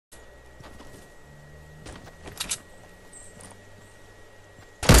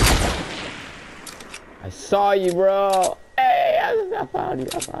I saw you, bro. Hey, I found you.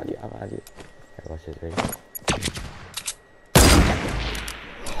 Here, watch this, ready?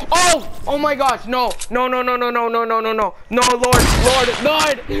 Oh! Oh my gosh, no. No, Lord. No.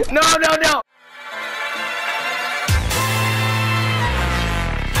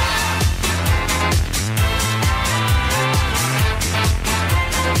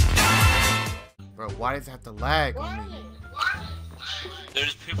 Bro, why does it have to lag on me?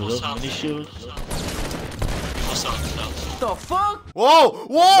 There's people south. People south. The fuck? Whoa!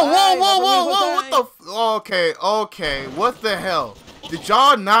 What the okay. What the hell? Did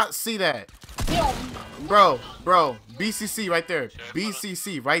y'all not see that? Bro, BCC right there.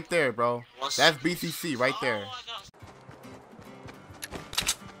 BCC right there, bro. That's BCC right there.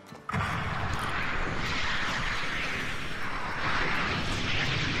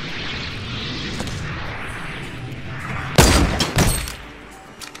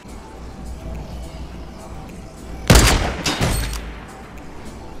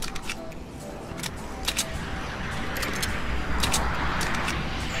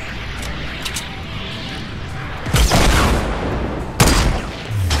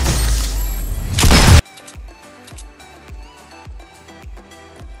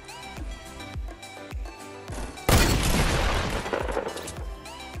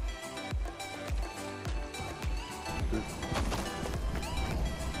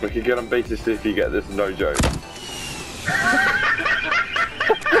 We could get on basis if you get this, no joke.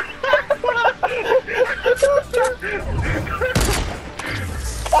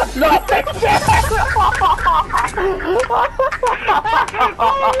 That's not the position.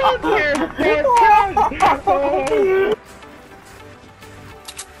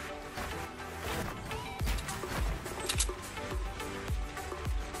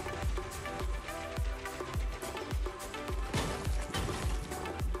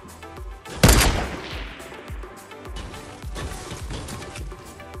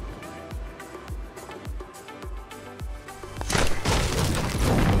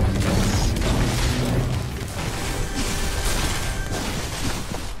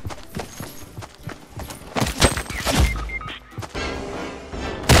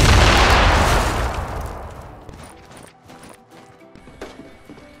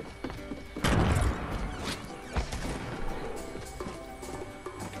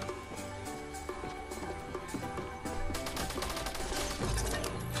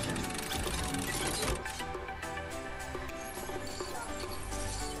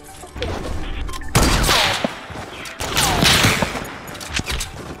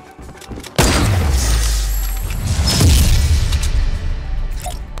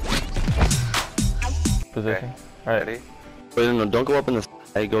 Okay. Alright. Ready? Wait, no, don't go up in the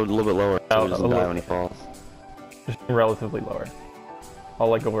sky, go a little bit lower. So he doesn't die when he falls. Just relatively lower. I'll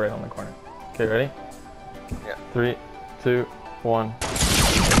like go right on the corner. Okay, ready? Yeah. 3, 2, 1.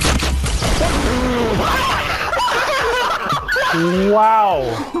 Wow!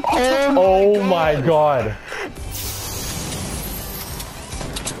 Oh my god!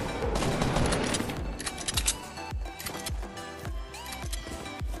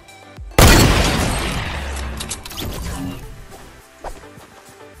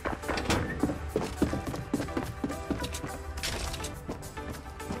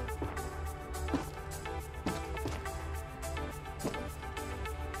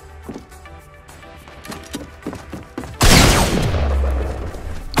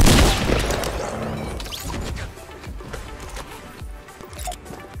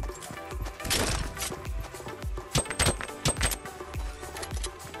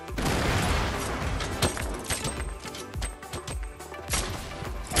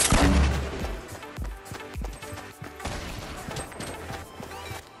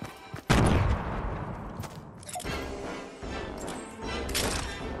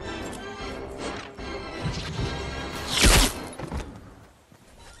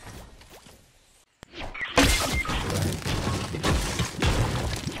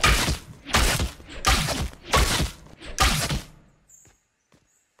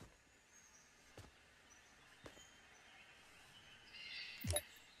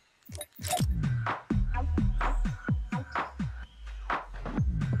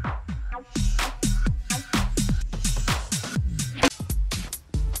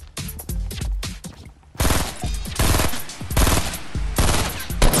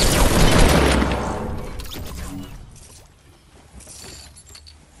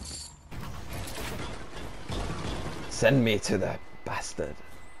 Send me to that bastard.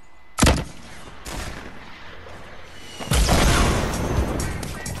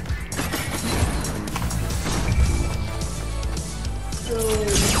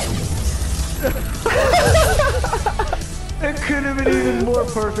 are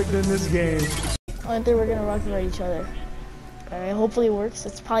perfect in this game. I think we're gonna rocket right each other. Alright, hopefully it works.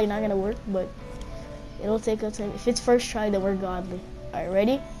 It's probably not gonna work, but it'll take us time. If it's first try, then we're godly. Alright,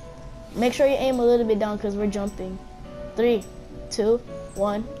 ready? Make sure you aim a little bit down because we're jumping. 3, 2,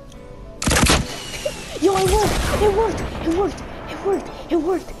 1. Yo, it worked! It worked! It worked! It worked! It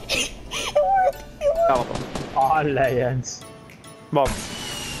worked! It worked! It worked! Alla Jens. Mob.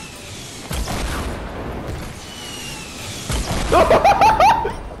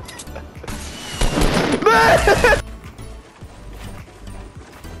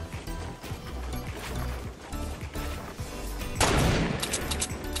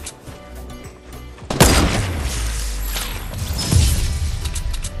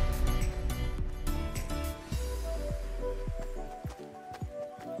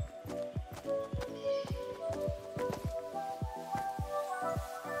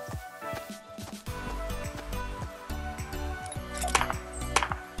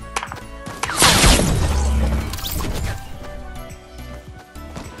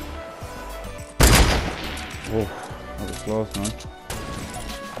 Oh, that was close, man.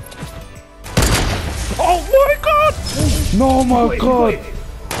 Oh my god! No, my god!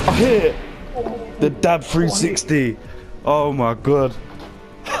 I hit the dab 360. Oh my god.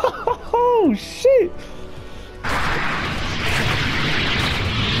 Oh shit!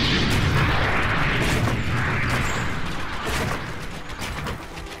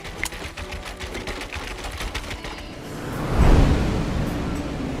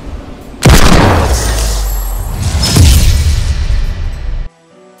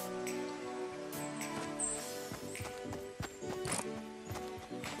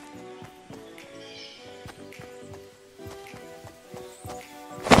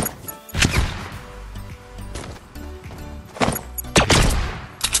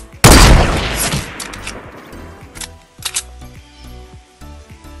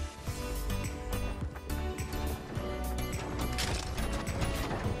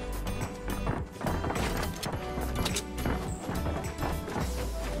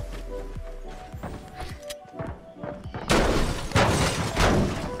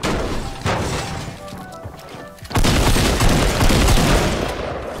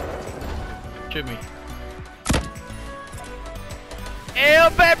 Shoot me. Ew,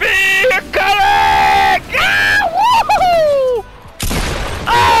 baby! You're coming! Ah, woohoo!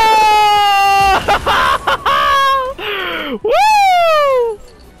 Ah! Woo!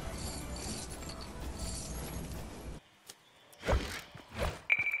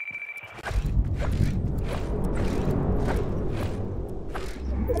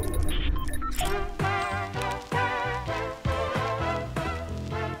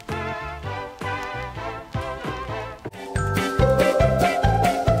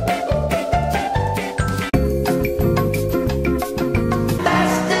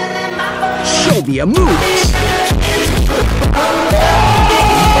 Show me a move.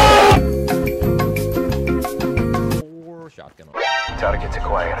 Shotgun. Target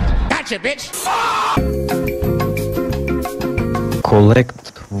acquired. Gotcha, bitch!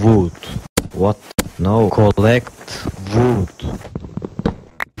 Collect wood. What? No, collect wood.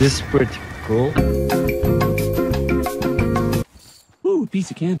 This is pretty cool. Ooh,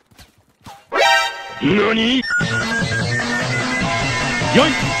 piece of can. NANI?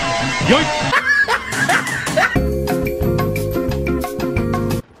 Yoink! Yoink!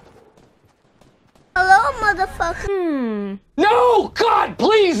 Hello, motherfucker. No! God,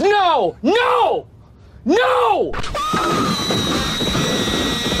 please, no! No! No!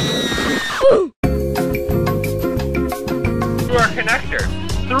 Through our connector.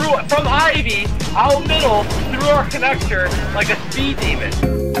 From Ivy, out middle, through our connector, like a speed demon.